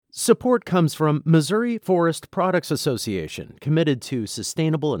Support comes from Missouri Forest Products Association, committed to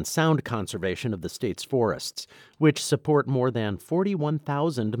sustainable and sound conservation of the state's forests, which support more than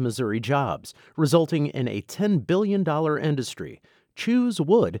 41,000 Missouri jobs, resulting in a $10 billion industry.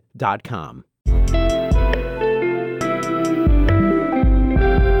 ChooseWood.com.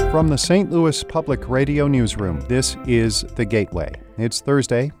 From the St. Louis Public Radio Newsroom, this is The Gateway. It's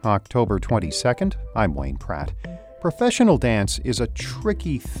Thursday, October 22nd. I'm Wayne Pratt. Professional dance is a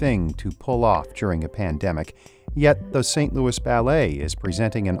tricky thing to pull off during a pandemic, yet the St. Louis Ballet is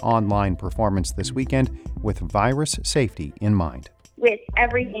presenting an online performance this weekend with virus safety in mind. With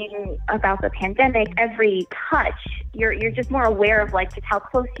everything about the pandemic, every touch, you're just more aware of just how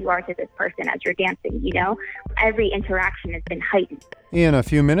close you are to this person as you're dancing, Every interaction has been heightened. In a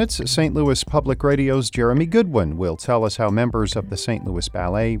few minutes, St. Louis Public Radio's Jeremy Goodwin will tell us how members of the St. Louis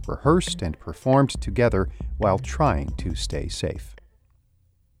Ballet rehearsed and performed together while trying to stay safe.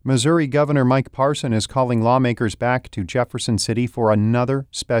 Missouri Governor Mike Parson is calling lawmakers back to Jefferson City for another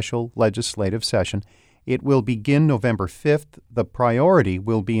special legislative session. It will begin November 5th. The priority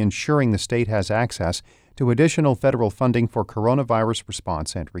will be ensuring the state has access to additional federal funding for coronavirus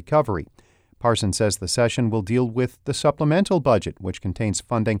response and recovery. Parson says the session will deal with the supplemental budget, which contains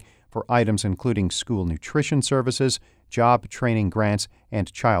funding for items including school nutrition services, job training grants,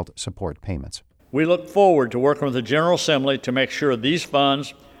 and child support payments. We look forward to working with the General Assembly to make sure these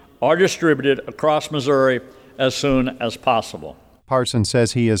funds are distributed across Missouri as soon as possible. Parson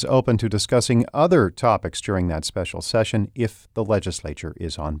says he is open to discussing other topics during that special session if the legislature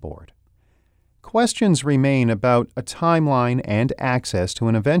is on board. Questions remain about a timeline and access to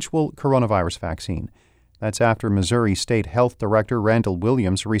an eventual coronavirus vaccine. That's after Missouri State Health Director Randall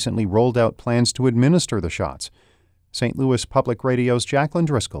Williams recently rolled out plans to administer the shots. St. Louis Public Radio's Jacqueline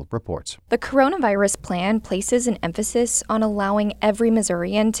Driscoll reports. The coronavirus plan places an emphasis on allowing every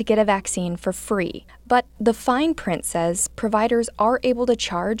Missourian to get a vaccine for free. But the fine print says providers are able to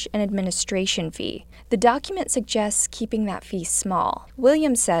charge an administration fee. The document suggests keeping that fee small.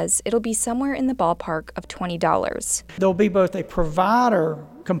 Williams says it'll be somewhere in the ballpark of $20. There'll be both a provider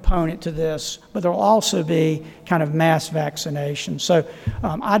component to this, but there'll also be kind of mass vaccination. So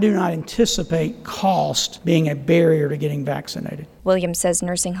I do not anticipate cost being a barrier to getting vaccinated. Williams says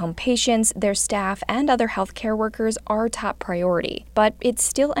nursing home patients, their staff, and other healthcare workers are top priority, but it's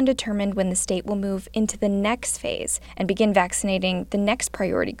still undetermined when the state will move into the next phase and begin vaccinating the next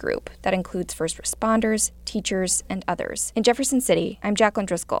priority group that includes first responders, teachers, and others. In Jefferson City, I'm Jacqueline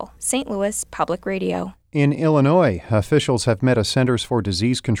Driscoll, St. Louis Public Radio. In Illinois, officials have met a Centers for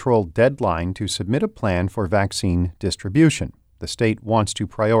Disease Control deadline to submit a plan for vaccine distribution. The state wants to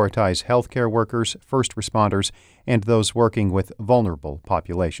prioritize healthcare workers, first responders, and those working with vulnerable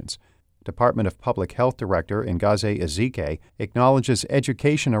populations. Department of Public Health Director Ngozi Ezike acknowledges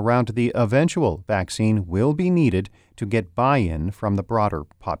education around the eventual vaccine will be needed to get buy-in from the broader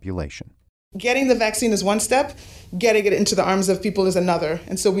population. Getting the vaccine is one step, getting it into the arms of people is another.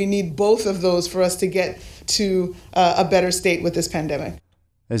 And so we need both of those for us to get to a better state with this pandemic.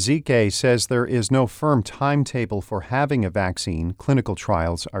 Ezike says there is no firm timetable for having a vaccine. Clinical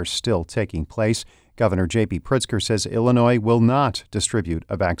trials are still taking place. Governor J.B. Pritzker says Illinois will not distribute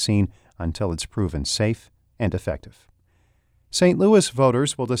a vaccine until it's proven safe and effective. St. Louis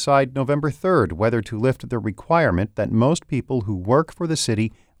voters will decide November 3rd whether to lift the requirement that most people who work for the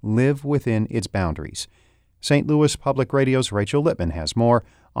city live within its boundaries. St. Louis Public Radio's Rachel Lippman has more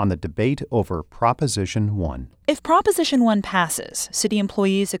on the debate over Proposition 1. If Proposition 1 passes, city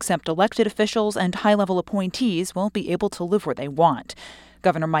employees, except elected officials and high-level appointees, will be able to live where they want.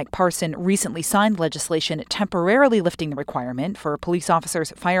 Governor Mike Parson recently signed legislation temporarily lifting the requirement for police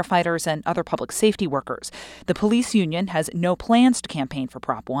officers, firefighters, and other public safety workers. The police union has no plans to campaign for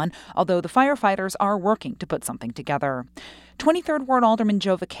Prop 1, although the firefighters are working to put something together. 23rd Ward Alderman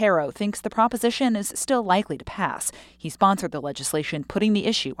Joe Vaquero thinks the proposition is still likely to pass. He sponsored the legislation, putting the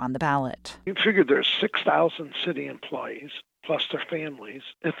issue on the ballot. You figure there's 6,000 city employees plus their families.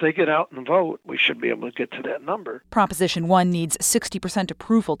 If they get out and vote, we should be able to get to that number. Proposition 1 needs 60%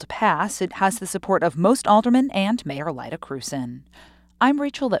 approval to pass. It has the support of most aldermen and Mayor Lyda Krewson. I'm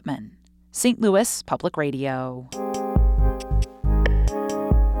Rachel Lippman, St. Louis Public Radio.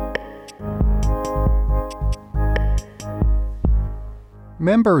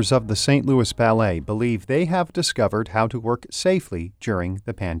 Members of the St. Louis Ballet believe they have discovered how to work safely during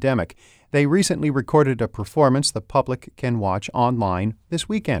the pandemic. They recently recorded a performance the public can watch online this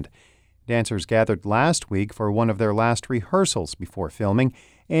weekend. Dancers gathered last week for one of their last rehearsals before filming,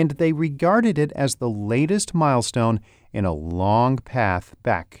 and they regarded it as the latest milestone in a long path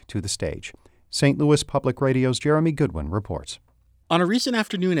back to the stage. St. Louis Public Radio's Jeremy Goodwin reports. On a recent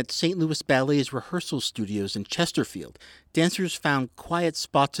afternoon at St. Louis Ballet's rehearsal studios in Chesterfield, dancers found quiet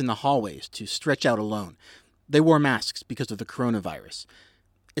spots in the hallways to stretch out alone. They wore masks because of the coronavirus.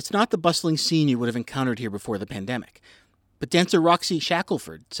 It's not the bustling scene you would have encountered here before the pandemic. But dancer Roxy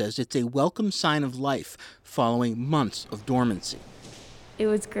Shackelford says it's a welcome sign of life following months of dormancy. It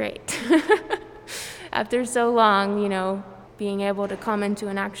was great. After so long, being able to come into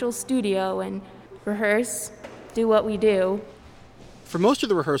an actual studio and rehearse, do what we do. For most of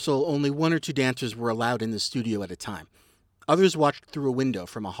the rehearsal, only one or two dancers were allowed in the studio at a time. Others watched through a window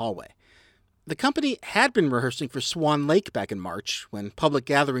from a hallway. The company had been rehearsing for Swan Lake back in March, when public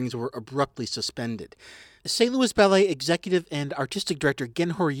gatherings were abruptly suspended. St. Louis Ballet executive and artistic director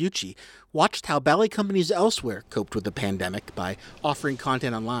Gen Horiuchi watched how ballet companies elsewhere coped with the pandemic by offering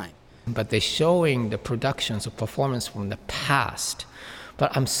content online. But they're showing the productions of performance from the past.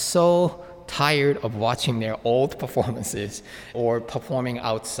 But I'm so tired of watching their old performances or performing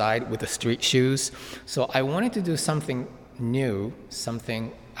outside with the street shoes. So I wanted to do something new,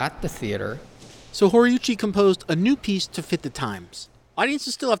 something at the theater. So Horiuchi composed a new piece to fit the times.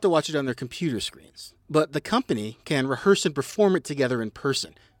 Audiences still have to watch it on their computer screens, but the company can rehearse and perform it together in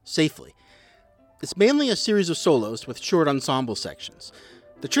person, safely. It's mainly a series of solos with short ensemble sections.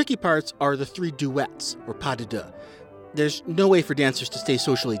 The tricky parts are the 3 duets, or pas de deux. There's no way for dancers to stay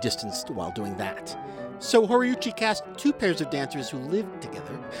socially distanced while doing that. So Horiuchi cast 2 pairs of dancers who lived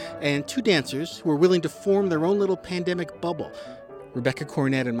together and 2 dancers who were willing to form their own little pandemic bubble, Rebecca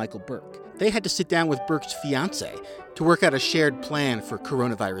Cornett and Michael Burke. They had to sit down with Burke's fiancée to work out a shared plan for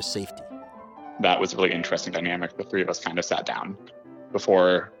coronavirus safety. That was a really interesting dynamic. The 3 of us kind of sat down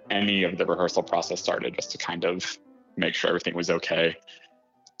before any of the rehearsal process started just to kind of make sure everything was okay.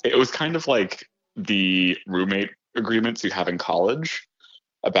 It was kind of like the roommate agreements you have in college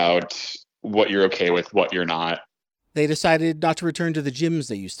about what you're okay with, what you're not. They decided not to return to the gyms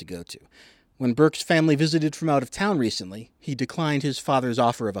they used to go to. When Burke's family visited from out of town recently, he declined his father's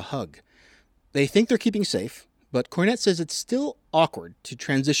offer of a hug. They think they're keeping safe, but Cornett says it's still awkward to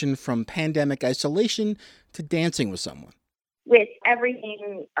transition from pandemic isolation to dancing with someone. With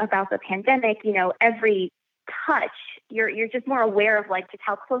everything about the pandemic, every touch, you're just more aware of just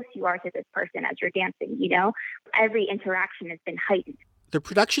how close you are to this person as you're dancing, Every interaction has been heightened. The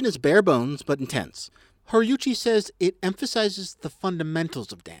production is bare bones but intense. Horiuchi says it emphasizes the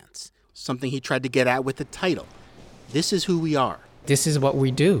fundamentals of dance, something he tried to get at with the title. This is who we are. This is what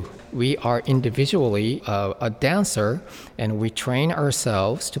we do. We are individually a dancer, and we train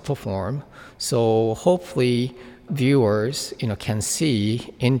ourselves to perform. So hopefully viewers, can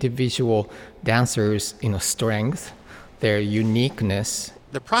see individual dancers, strength, their uniqueness.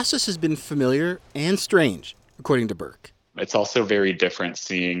 The process has been familiar and strange, according to Burke. It's also very different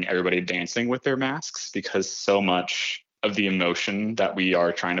seeing everybody dancing with their masks because so much of the emotion that we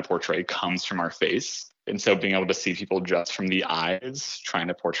are trying to portray comes from our face. And so being able to see people just from the eyes trying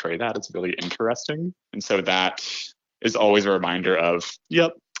to portray that is really interesting. And so that is always a reminder of,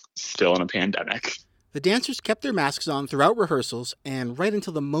 yep, still in a pandemic. The dancers kept their masks on throughout rehearsals and right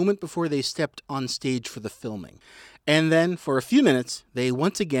until the moment before they stepped on stage for the filming. And then, for a few minutes, they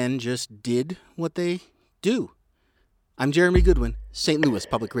once again just did what they do. I'm Jeremy Goodwin, St. Louis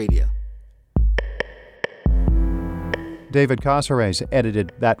Public Radio. David Casares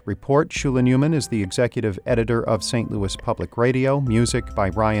edited that report. Shula Newman is the executive editor of St. Louis Public Radio. Music by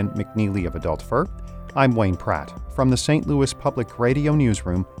Ryan McNeely of Adult Fur. I'm Wayne Pratt. From the St. Louis Public Radio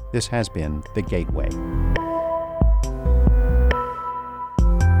newsroom, this has been The Gateway.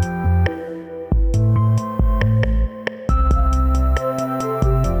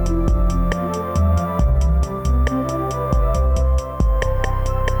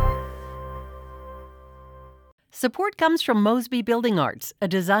 Support comes from Mosby Building Arts, a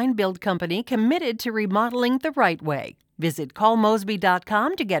design-build company committed to remodeling the right way. Visit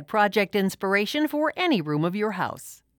callmosby.com to get project inspiration for any room of your house.